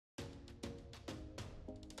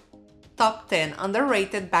Top 10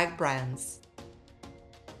 Underrated Bag Brands.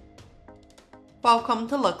 Welcome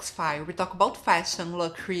to Luxfy, where we talk about fashion,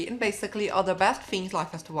 luxury, and basically all the best things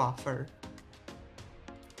life has to offer.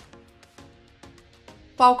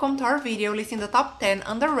 Welcome to our video listing the top 10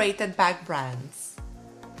 underrated bag brands.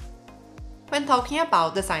 When talking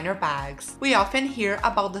about designer bags, we often hear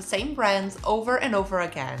about the same brands over and over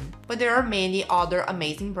again, but there are many other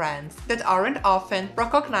amazing brands that aren't often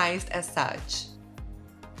recognized as such.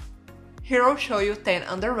 Here I'll show you 10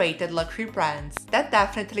 underrated luxury brands that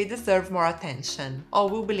definitely deserve more attention. All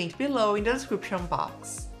will be linked below in the description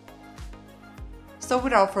box. So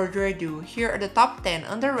without further ado, here are the top 10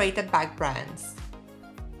 underrated bag brands.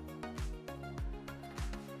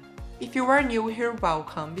 If you are new here,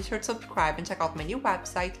 welcome. Be sure to subscribe and check out my new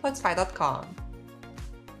website, luxfy.com.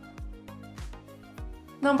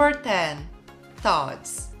 Number 10.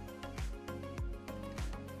 Tod's.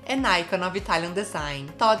 An icon of Italian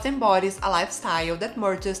design, Tod's embodies a lifestyle that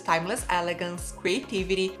merges timeless elegance,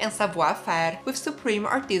 creativity, and savoir-faire with supreme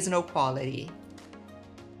artisanal quality.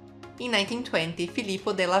 In 1920,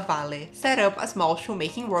 Filippo della Valle set up a small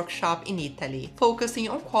shoemaking workshop in Italy, focusing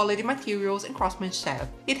on quality materials and craftsmanship.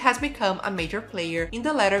 It has become a major player in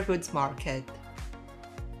the leather goods market.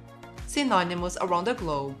 Synonymous around the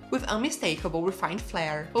globe, with unmistakable refined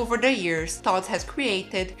flair, over the years, Tod's has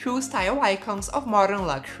created true style icons of modern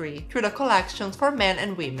luxury through the collections for men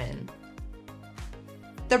and women.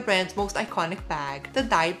 The brand's most iconic bag, the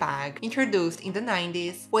Di bag, introduced in the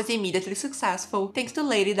 90s, was immediately successful thanks to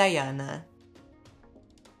Lady Diana.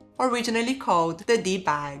 Originally called the D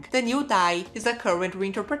bag, the new Di is a current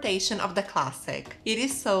reinterpretation of the classic. It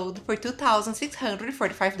is sold for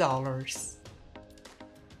 $2,645.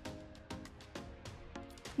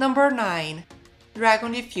 Number 9.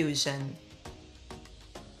 Dragon Diffusion.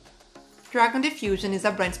 Dragon Diffusion is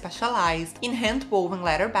a brand specialized in hand-woven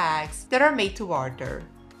leather bags that are made to order.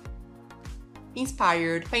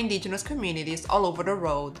 Inspired by indigenous communities all over the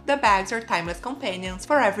world, the bags are timeless companions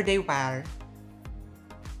for everyday wear.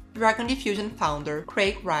 Dragon Diffusion founder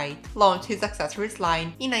Craig Wright launched his accessories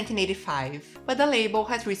line in 1985, but the label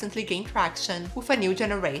has recently gained traction with a new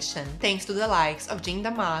generation thanks to the likes of Jean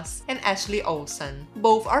Damas and Ashley Olsen.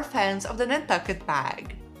 Both are fans of the Nantucket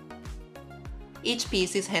bag. Each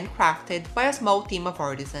piece is handcrafted by a small team of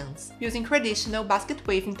artisans, using traditional basket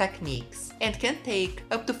weaving techniques, and can take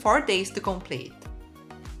up to 4 days to complete.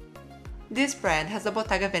 This brand has a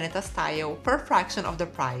Bottega Veneta style for a fraction of the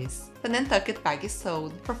price. The Nantucket bag is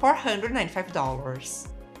sold for $495.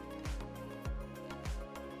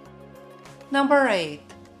 Number 8.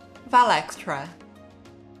 Valextra.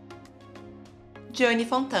 Gianni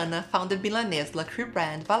Fontana founded Milanese luxury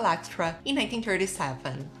brand Valextra in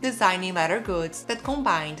 1937, designing leather goods that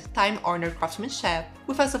combined time-honored craftsmanship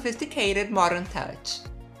with a sophisticated modern touch.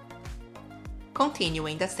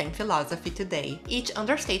 Continuing the same philosophy today, each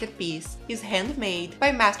understated piece is handmade by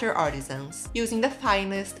master artisans, using the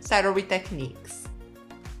finest saddlery techniques.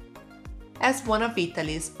 As one of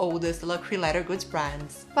Italy's oldest luxury leather goods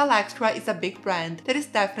brands, Valextra is a big brand that is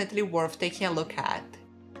definitely worth taking a look at.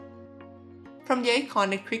 From the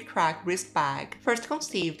iconic trick-track wrist bag, first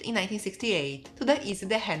conceived in 1968, to the Easy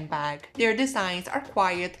the handbag, their designs are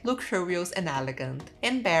quiet, luxurious, and elegant,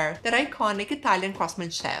 and bear that iconic Italian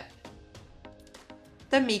craftsmanship.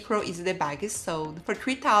 The Micro Easy the bag is sold for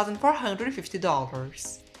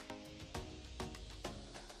 $3,450.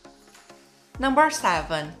 Number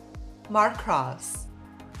 7. Mark Cross.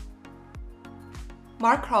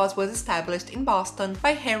 Mark Cross was established in Boston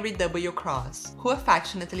by Henry W. Cross, who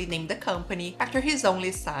affectionately named the company after his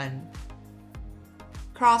only son.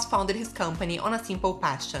 Cross founded his company on a simple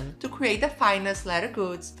passion: to create the finest leather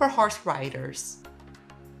goods for horse riders.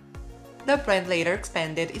 The brand later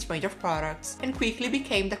expanded its range of products and quickly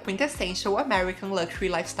became the quintessential American luxury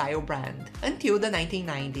lifestyle brand, until the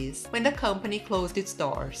 1990s, when the company closed its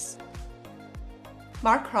doors.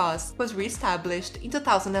 Mark Cross was re-established in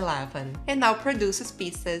 2011 and now produces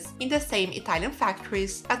pieces in the same Italian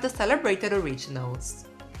factories as the celebrated originals.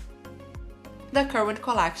 The current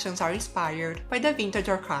collections are inspired by the Vintage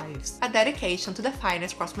Archives, a dedication to the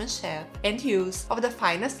finest craftsmanship and use of the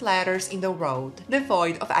finest leathers in the world,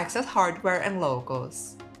 devoid of excess hardware and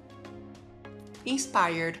logos.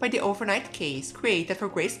 Inspired by the overnight case created for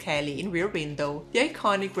Grace Kelly in Rear Window, the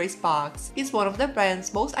iconic Grace box is one of the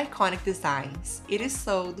brand's most iconic designs. It is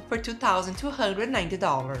sold for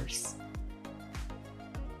 $2,290.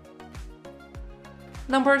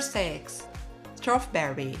 Number 6.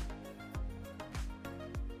 Strathberry.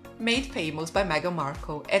 Made famous by Meghan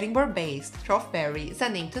Markle, Edinburgh-based Strathberry is a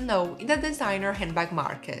name to know in the designer handbag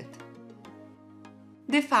market.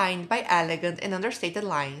 Defined by elegant and understated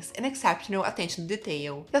lines and exceptional attention to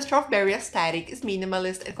detail, the Strathberry aesthetic is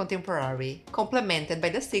minimalist and contemporary, complemented by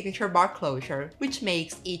the signature bar closure, which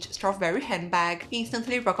makes each Strathberry handbag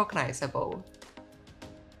instantly recognizable.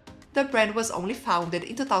 The brand was only founded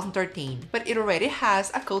in 2013, but it already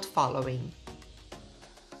has a cult following.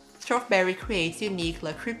 Strathberry creates unique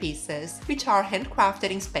luxury pieces, which are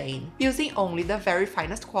handcrafted in Spain, using only the very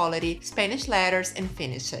finest quality Spanish leathers and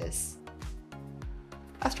finishes.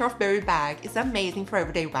 A Strathberry bag is amazing for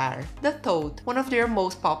everyday wear. The tote, one of their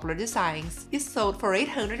most popular designs, is sold for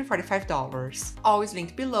 $845, always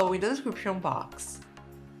linked below in the description box.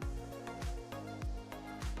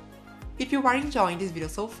 If you are enjoying this video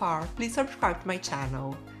so far, please subscribe to my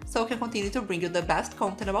channel, so I can continue to bring you the best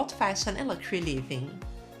content about fashion and luxury living.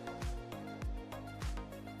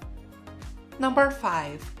 Number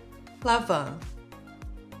 5. Lanvin.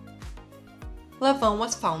 Lanvin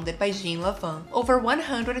was founded by Jean Lanvin over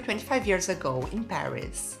 125 years ago in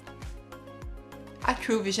Paris. A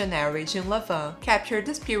true visionary, Jean Lanvin captured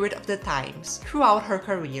the spirit of the times throughout her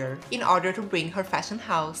career in order to bring her fashion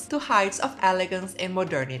house to heights of elegance and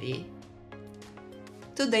modernity.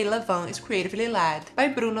 Today, Lanvin is creatively led by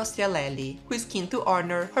Bruno Cialelli, who is keen to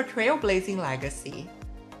honor her trailblazing legacy.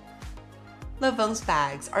 Lanvin's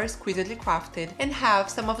bags are exquisitely crafted and have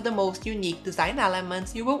some of the most unique design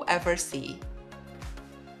elements you will ever see.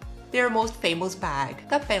 Their most famous bag,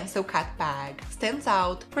 the pencil cat bag, stands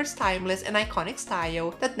out for its timeless and iconic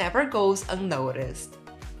style that never goes unnoticed.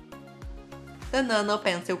 The nano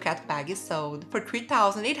pencil cat bag is sold for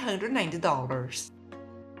 $3,890.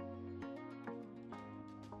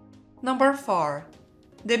 Number 4.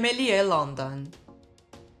 DeMellier London.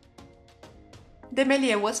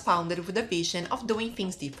 DeMellier was founded with the vision of doing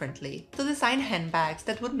things differently, to design handbags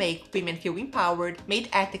that would make women feel empowered, made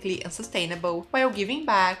ethically and sustainable, while giving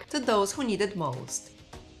back to those who need it most.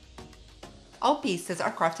 All pieces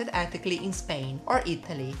are crafted ethically in Spain or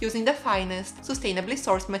Italy, using the finest, sustainably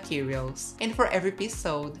sourced materials, and for every piece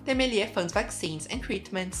sold, DeMellier funds vaccines and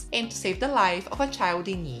treatments aimed to save the life of a child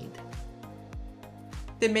in need.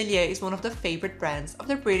 DeMellier is one of the favorite brands of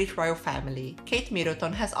the British royal family. Kate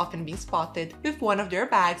Middleton has often been spotted with one of their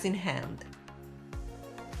bags in hand.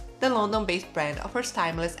 The London-based brand offers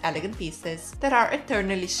timeless, elegant pieces that are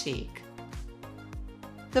eternally chic.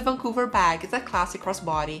 The Vancouver bag is a classic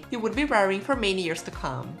crossbody you would be wearing for many years to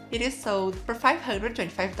come. It is sold for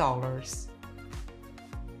 $525.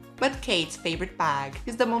 But Kate's favorite bag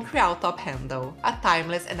is the Montreal Top Handle, a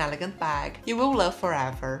timeless and elegant bag you will love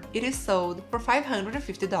forever. It is sold for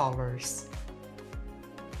 $550.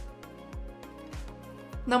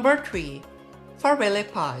 Number 3. Fauré Le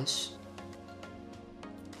Page.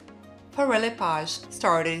 Fauré Le Page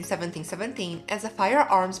started in 1717 as a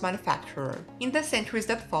firearms manufacturer. In the centuries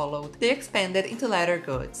that followed, they expanded into leather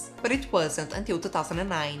goods, but it wasn't until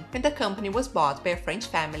 2009, when the company was bought by a French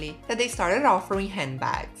family, that they started offering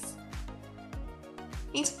handbags.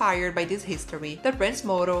 Inspired by this history, the brand's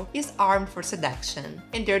motto is "Armed for Seduction,"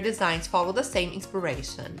 and their designs follow the same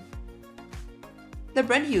inspiration. The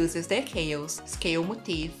brand uses the Chaos scale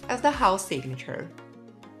motif as the house signature.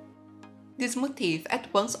 This motif, at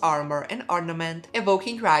once armor and ornament,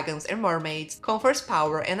 evoking dragons and mermaids, confers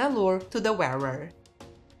power and allure to the wearer.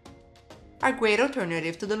 A great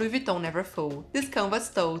alternative to the Louis Vuitton Never Full, this canvas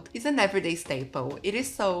tote is an everyday staple. It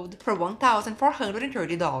is sold for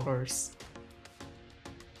 $1,430.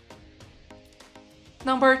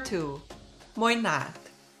 Number 2. Moynat.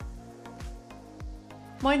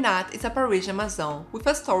 Moynat is a Parisian maison with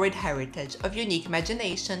a storied heritage of unique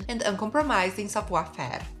imagination and uncompromising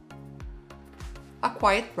savoir-faire. A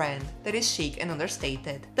quiet brand that is chic and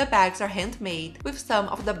understated, the bags are handmade with some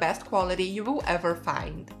of the best quality you will ever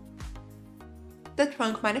find. The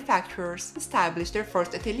trunk manufacturers established their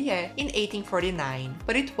first atelier in 1849,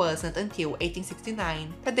 but it wasn't until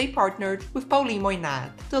 1869 that they partnered with Pauline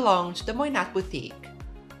Moynat to launch the Moynat Boutique.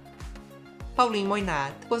 Pauline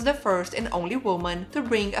Moynat was the first and only woman to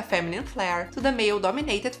bring a feminine flair to the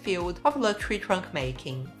male-dominated field of luxury trunk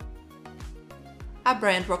making. A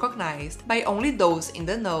brand recognized by only those in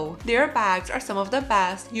the know, their bags are some of the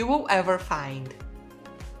best you will ever find.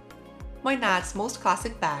 Moynat's most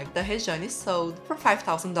classic bag, the Réjeune, is sold for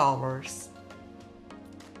 $5,000.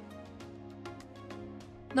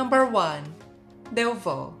 Number 1.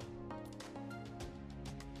 Delvaux.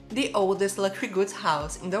 The oldest luxury goods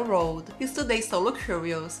house in the world is today so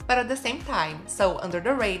luxurious, but at the same time so under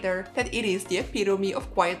the radar that it is the epitome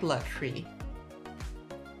of quiet luxury.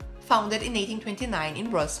 Founded in 1829 in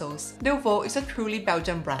Brussels, Delvaux is a truly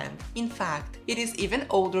Belgian brand. In fact, it is even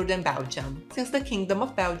older than Belgium, since the Kingdom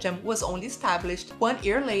of Belgium was only established 1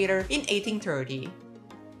 year later in 1830.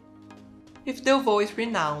 If Delvaux is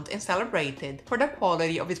renowned and celebrated for the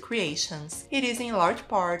quality of its creations, it is in large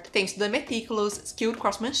part thanks to the meticulous, skilled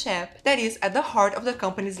craftsmanship that is at the heart of the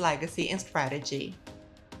company's legacy and strategy.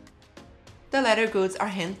 The leather goods are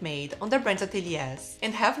handmade on the brand's ateliers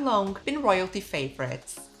and have long been royalty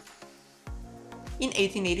favorites. In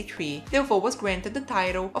 1883, Delvaux was granted the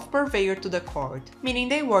title of purveyor to the court, meaning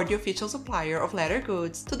they were the official supplier of leather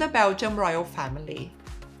goods to the Belgian royal family.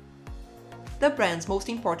 The brand's most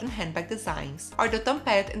important handbag designs are the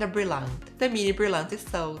Tempête and the Brillant. The mini Brillant is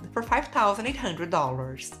sold for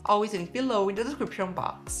 $5,800, always linked below in the description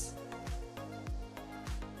box.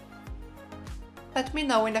 Let me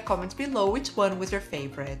know in the comments below which one was your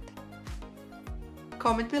favorite.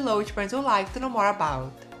 Comment below which brands you like to know more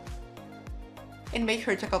about. And make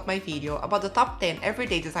sure to check out my video about the top 10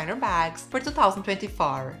 everyday designer bags for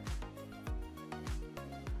 2024.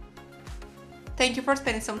 Thank you for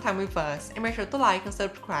spending some time with us, and make sure to like and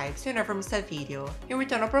subscribe so you never miss a video. In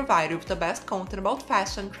return, I'll provide you with the best content about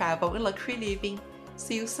fashion, travel, and luxury living.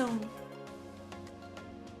 See you soon!